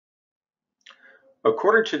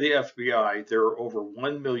According to the FBI, there are over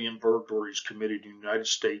 1 million burglaries committed in the United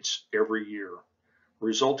States every year,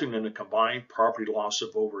 resulting in a combined property loss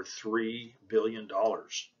of over $3 billion.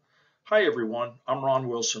 Hi everyone, I'm Ron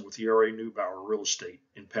Wilson with ERA Neubauer Real Estate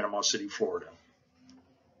in Panama City, Florida.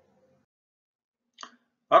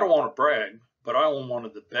 I don't want to brag, but I own one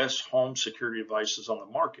of the best home security devices on the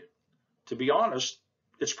market. To be honest,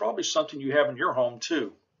 it's probably something you have in your home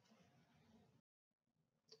too.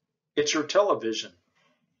 It's your television.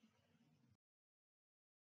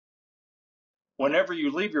 Whenever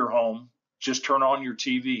you leave your home, just turn on your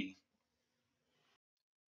TV.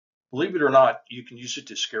 Believe it or not, you can use it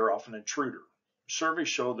to scare off an intruder. Surveys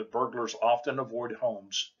show that burglars often avoid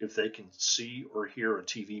homes if they can see or hear a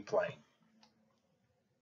TV playing.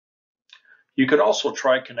 You could also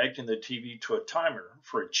try connecting the TV to a timer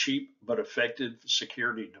for a cheap but effective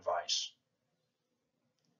security device.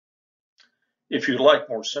 If you'd like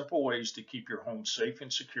more simple ways to keep your home safe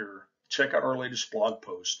and secure, check out our latest blog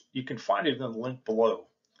post. You can find it in the link below.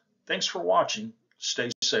 Thanks for watching.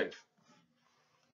 Stay safe.